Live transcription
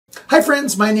Hi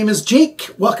friends, my name is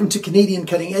Jake. Welcome to Canadian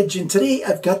Cutting Edge, and today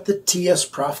I've got the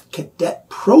TSPROF Kadet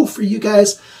Pro for you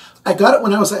guys. I got it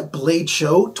when I was at Blade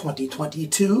Show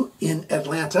 2022 in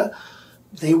Atlanta.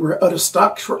 They were out of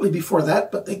stock shortly before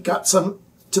that, but they got some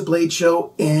to Blade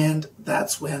Show, and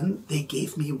that's when they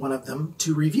gave me one of them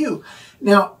to review.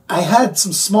 Now, I had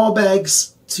some small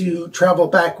bags to travel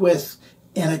back with,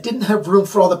 and I didn't have room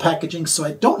for all the packaging, so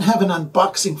I don't have an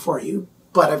unboxing for you,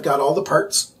 but I've got all the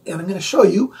parts, and I'm going to show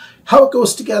you how it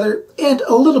goes together and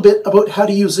a little bit about how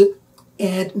to use it.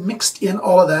 And mixed in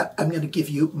all of that, I'm going to give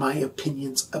you my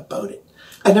opinions about it.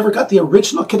 I never got the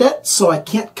original Kadet, so I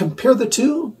can't compare the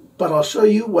two, but I'll show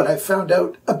you what I found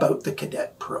out about the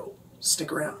Kadet Pro.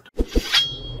 Stick around.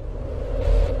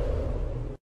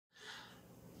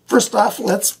 First off,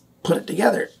 let's put it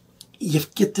together. You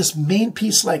get this main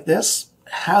piece like this.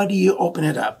 How do you open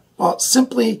it up? Well,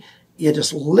 simply, you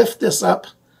just lift this up,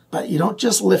 but you don't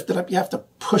just lift it up, you have to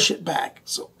push it back.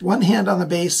 So one hand on the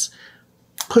base,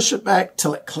 push it back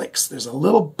till it clicks. There's a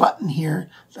little button here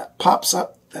that pops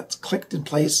up that's clicked in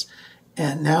place,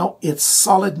 and now it's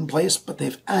solid in place, but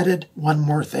they've added one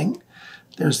more thing.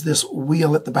 There's this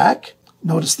wheel at the back.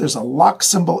 Notice there's a lock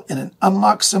symbol and an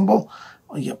unlock symbol.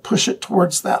 When you push it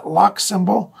towards that lock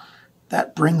symbol,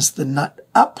 that brings the nut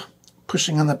up,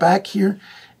 pushing on the back here.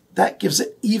 That gives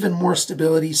it even more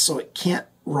stability so it can't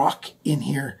rock in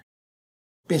here.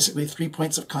 Basically 3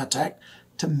 points of contact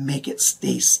to make it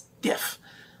stay stiff.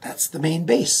 That's the main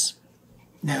base.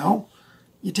 Now,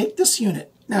 you take this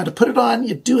unit. Now, to put it on,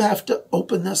 you do have to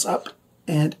open this up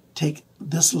and take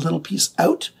this little piece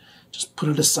out. Just put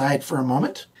it aside for a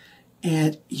moment.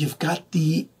 And you've got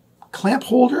the clamp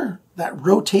holder that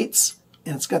rotates,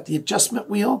 and it's got the adjustment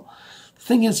wheel. The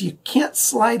thing is, you can't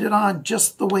slide it on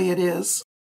just the way it is.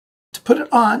 To put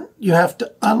it on, you have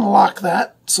to unlock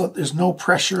that so that there's no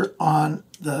pressure on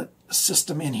the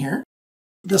system in here.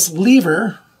 This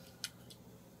lever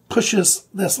pushes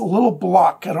this little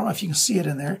block. I don't know if you can see it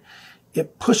in there.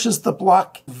 It pushes the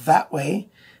block that way,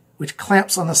 which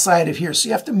clamps on the side of here. So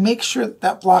you have to make sure that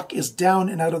that block is down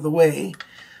and out of the way.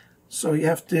 So you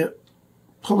have to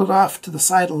pull it off to the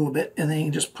side a little bit, and then you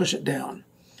can just push it down.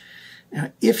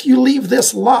 Now, if you leave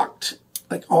this locked,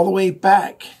 like all the way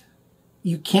back,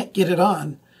 you can't get it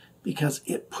on because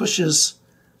it pushes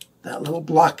that little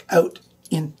block out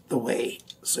in the way.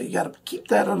 So you got to keep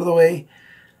that out of the way.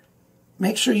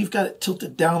 Make sure you've got it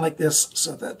tilted down like this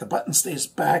so that the button stays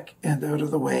back and out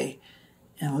of the way.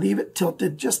 And leave it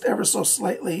tilted just ever so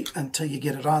slightly until you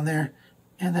get it on there.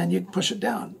 And then you can push it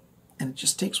down. And it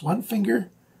just takes one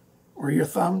finger or your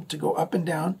thumb to go up and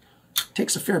down. It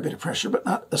takes a fair bit of pressure, but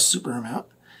not a super amount.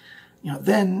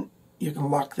 Then you can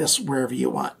lock this wherever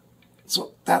you want.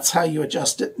 So that's how you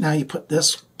adjust it. Now you put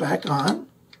this back on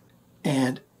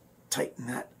and tighten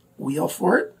that wheel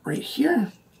for it right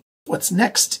here. What's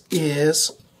next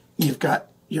is you've got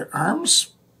your arms.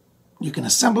 You can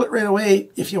assemble it right away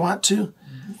if you want to.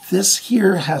 This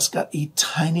here has got a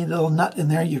tiny little nut in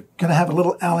there. You're going to have a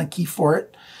little Allen key for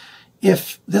it.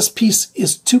 If this piece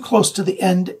is too close to the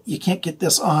end, you can't get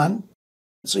this on.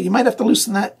 So you might have to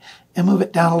loosen that and move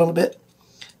it down a little bit.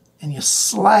 And you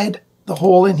slide the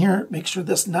hole in here. Make sure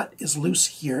this nut is loose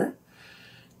here.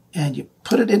 And you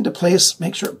put it into place.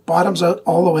 Make sure it bottoms out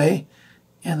all the way.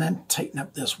 And then tighten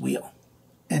up this wheel.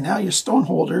 And now your stone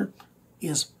holder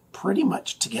is pretty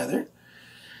much together.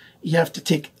 You have to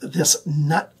take this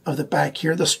nut of the back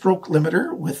here, the stroke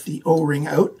limiter with the O-ring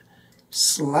out,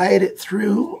 slide it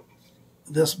through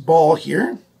this ball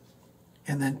here,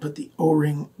 and then put the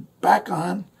O-ring back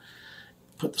on,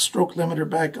 put the stroke limiter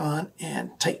back on,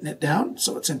 and tighten it down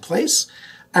so it's in place.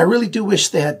 I really do wish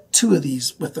they had two of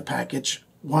these with the package,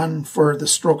 one for the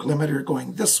stroke limiter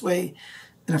going this way,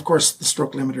 and of course the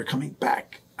stroke limiter coming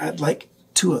back. I'd like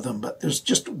two of them, but there's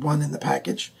just one in the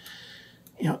package.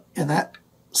 And that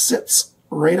sits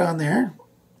right on there.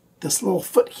 This little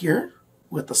foot here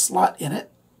with the slot in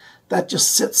it, that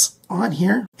just sits on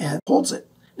here and holds it.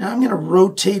 Now I'm going to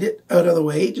rotate it out of the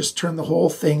way, just turn the whole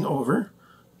thing over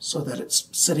so that it's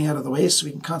sitting out of the way so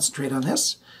we can concentrate on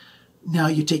this. Now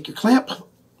you take your clamp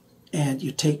and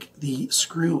you take the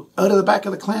screw out of the back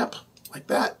of the clamp like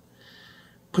that.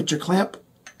 Put your clamp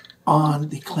on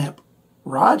the clamp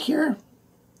rod here.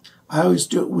 I always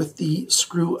do it with the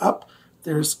screw up.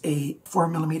 There's a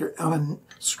 4mm Allen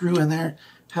screw in there.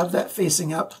 Have that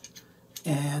facing up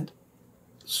and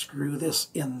screw this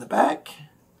in the back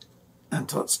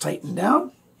until it's tightened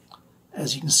down.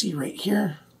 As you can see right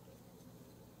here,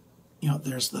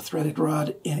 there's the threaded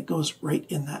rod, and it goes right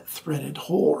in that threaded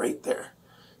hole right there.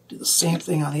 Do the same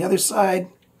thing on the other side.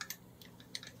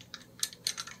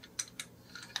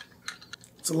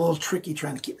 It's a little tricky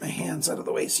trying to keep my hands out of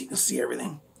the way so you can see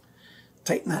everything.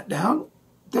 Tighten that down.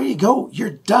 There you go. You're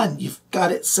done. You've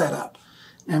got it set up.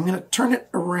 Now I'm going to turn it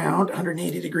around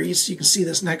 180 degrees so you can see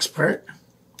this next part.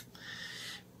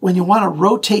 When you want to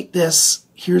rotate this,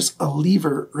 here's a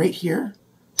lever right here.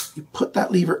 You put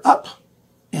that lever up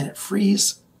and it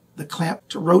frees the clamp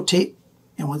to rotate.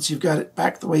 And once you've got it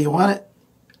back the way you want it,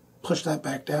 push that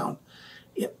back down.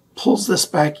 It pulls this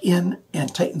back in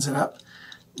and tightens it up.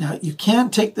 Now you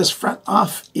can take this front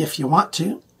off if you want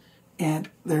to. And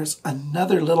there's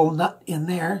another little nut in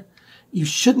there. You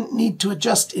shouldn't need to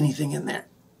adjust anything in there.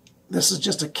 This is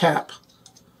just a cap.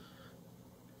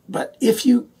 But if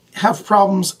you have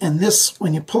problems and this,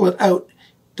 when you pull it out,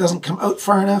 doesn't come out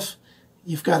far enough,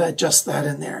 you've got to adjust that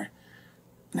in there.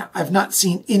 Now, I've not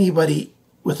seen anybody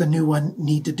with a new one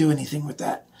need to do anything with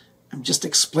that. I'm just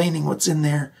explaining what's in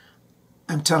there.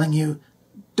 I'm telling you,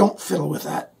 don't fiddle with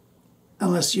that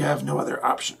unless you have no other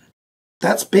option.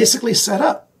 That's basically set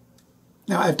up.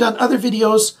 Now, I've done other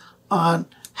videos on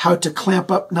how to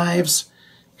clamp up knives,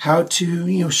 how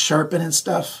to, sharpen and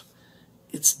stuff.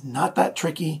 It's not that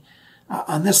tricky.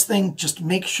 On this thing, just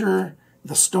make sure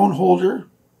the stone holder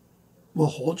will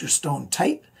hold your stone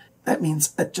tight. That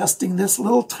means adjusting this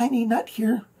little tiny nut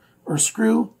here, or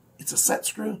screw, it's a set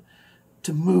screw,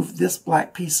 to move this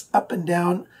black piece up and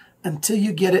down until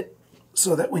you get it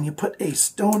so that when you put a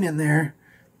stone in there,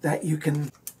 that you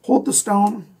can hold the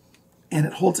stone and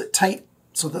it holds it tight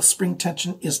so the spring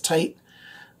tension is tight.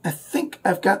 I think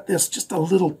I've got this just a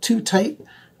little too tight.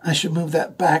 I should move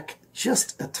that back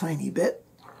just a tiny bit.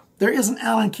 There is an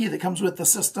Allen key that comes with the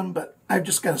system, but I've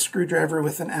just got a screwdriver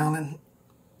with an Allen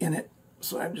in it.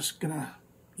 So I'm just going to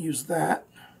use that.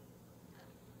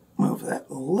 Move that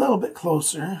a little bit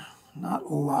closer, not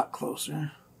a lot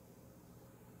closer.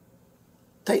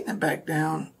 Tighten it back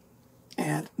down.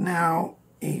 And now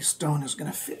a stone is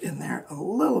going to fit in there a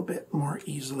little bit more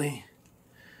easily.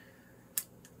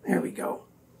 There we go.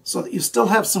 So that you still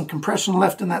have some compression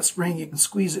left in that spring. You can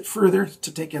squeeze it further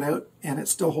to take it out, and it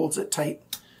still holds it tight.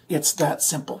 It's that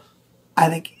simple. I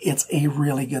think it's a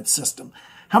really good system.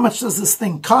 How much does this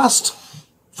thing cost?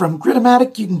 From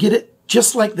Gritomatic, you can get it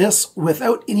just like this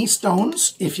without any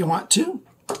stones if you want to.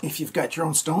 If you've got your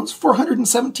own stones,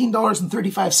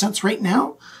 $417.35 right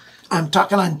now. I'm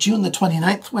talking on June the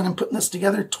 29th when I'm putting this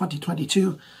together,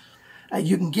 2022.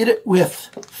 You can get it with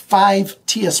 5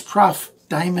 TSPROF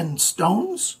Diamond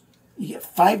Stones. You get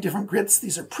 5 different grits.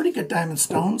 These are pretty good diamond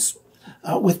stones.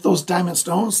 With those diamond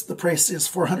stones, the price is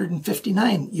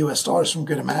 $459 US from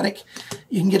Gritomatic.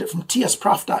 You can get it from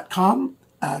tsprof.com.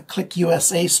 Click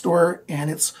USA store, and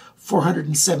it's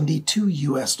 $472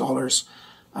 US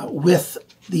with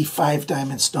the 5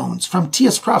 diamond stones. From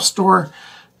TSPROF store,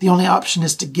 the only option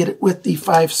is to get it with the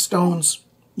 5 stones.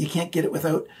 You can't get it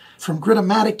without. From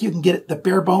Gritomatic, you can get it the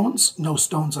bare bones, no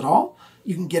stones at all.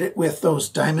 You can get it with those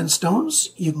diamond stones.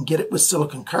 You can get it with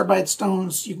silicon carbide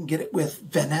stones. You can get it with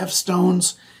Venev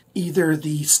stones, either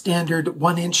the standard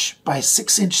 1" by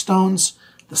 6" stones,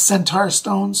 the Centaur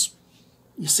stones.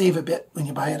 You save a bit when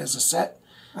you buy it as a set.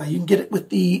 You can get it with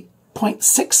the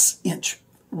 0.6"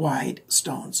 wide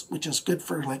stones, which is good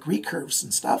for like recurves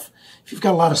and stuff. If you've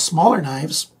got a lot of smaller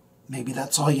knives, maybe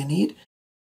that's all you need.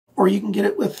 Or you can get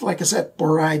it with, like I said,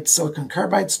 boride silicon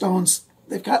carbide stones.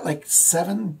 They've got like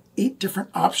 7, 8 different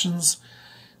options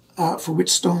for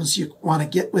which stones you want to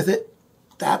get with it.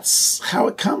 That's how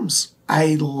it comes.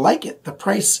 I like it. The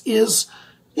price is,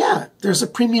 yeah, there's a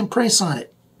premium price on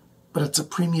it, but it's a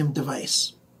premium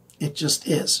device. It just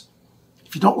is.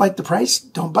 If you don't like the price,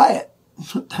 don't buy it.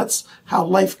 That's how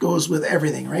life goes with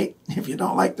everything, right? If you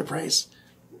don't like the price,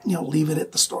 leave it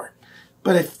at the store.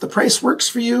 But if the price works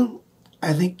for you,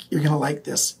 I think you're going to like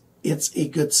this. It's a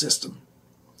good system.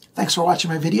 Thanks for watching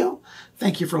my video.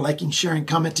 Thank you for liking, sharing,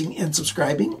 commenting, and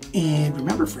subscribing. And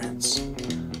remember, friends,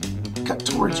 cut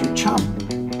towards your chum,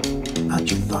 not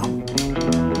your thumb.